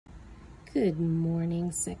Good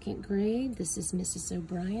morning, second grade. This is Mrs.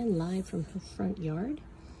 O'Brien live from her front yard,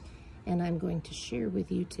 and I'm going to share with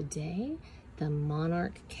you today the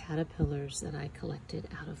Monarch caterpillars that I collected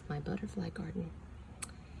out of my butterfly garden.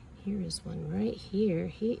 Here is one right here.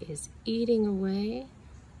 He is eating away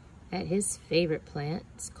at his favorite plant.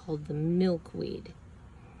 It's called the milkweed.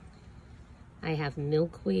 I have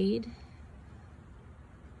milkweed.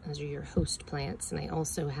 Those are your host plants, and I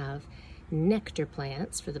also have nectar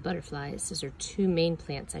plants for the butterflies. Those are two main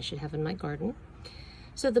plants I should have in my garden.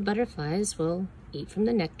 So the butterflies will eat from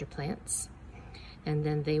the nectar plants, and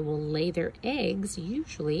then they will lay their eggs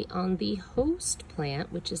usually on the host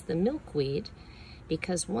plant, which is the milkweed,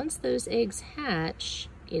 because once those eggs hatch,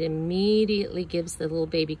 it immediately gives the little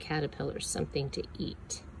baby caterpillars something to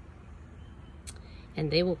eat.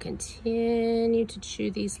 And they will continue to chew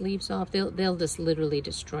these leaves off. They'll just literally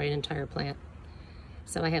destroy an entire plant.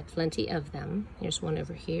 So I have plenty of them. Here's one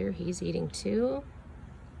over here. He's eating too.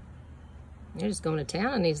 They're just going to town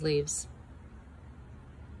on these leaves.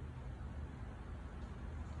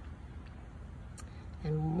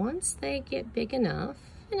 And once they get big enough,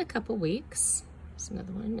 in a couple weeks, there's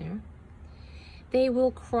another one in there, they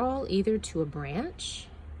will crawl either to a branch,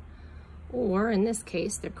 or in this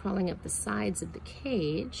case, they're crawling up the sides of the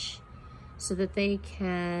cage so that they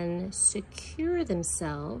can secure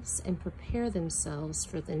themselves and prepare themselves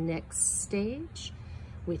for the next stage,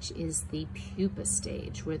 which is the pupa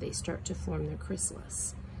stage, where they start to form their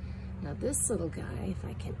chrysalis. Now this little guy, if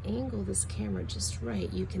I can angle this camera just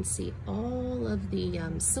right, you can see all of the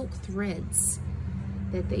silk threads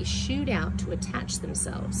that they shoot out to attach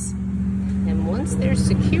themselves. And once they're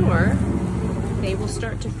secure, they will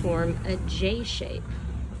start to form a J shape.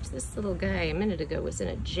 This little guy a minute ago was in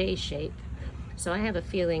a J shape. So I have a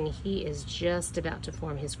feeling he is just about to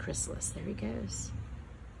form his chrysalis. There he goes.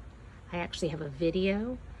 I actually have a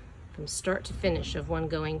video from start to finish of one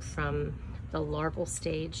going from the larval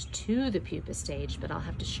stage to the pupa stage, but I'll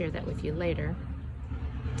have to share that with you later.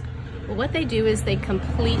 Well, what they do is they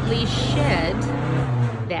completely shed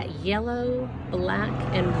that yellow, black,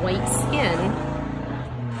 and white skin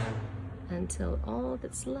until all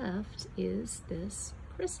that's left is this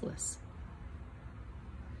chrysalis,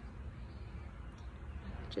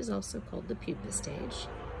 which is also called the pupa stage.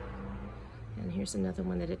 And here's another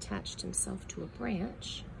one that attached himself to a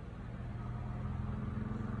branch.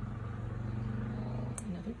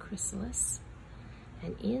 Another chrysalis.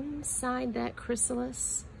 And inside that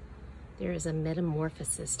chrysalis, there is a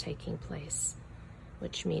metamorphosis taking place,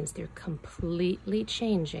 which means they're completely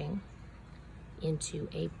changing into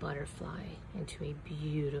a butterfly, into a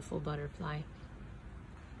beautiful butterfly.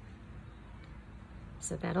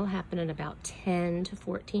 So that'll happen in about 10 to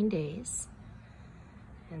 14 days.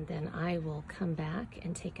 And then I will come back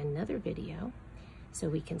and take another video so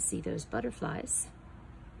we can see those butterflies.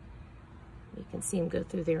 We can see them go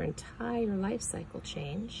through their entire life cycle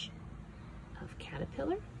change of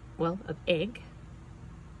caterpillar, well, of egg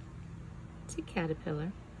to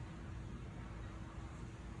caterpillar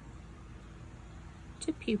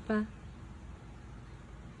to pupa,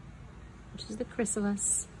 which is the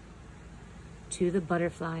chrysalis, to the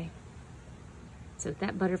butterfly, so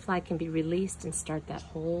that butterfly can be released and start that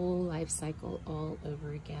whole life cycle all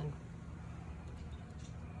over again.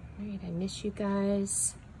 All right, I miss you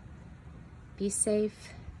guys. Be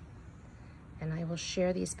safe, and I will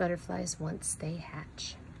share these butterflies once they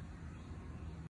hatch.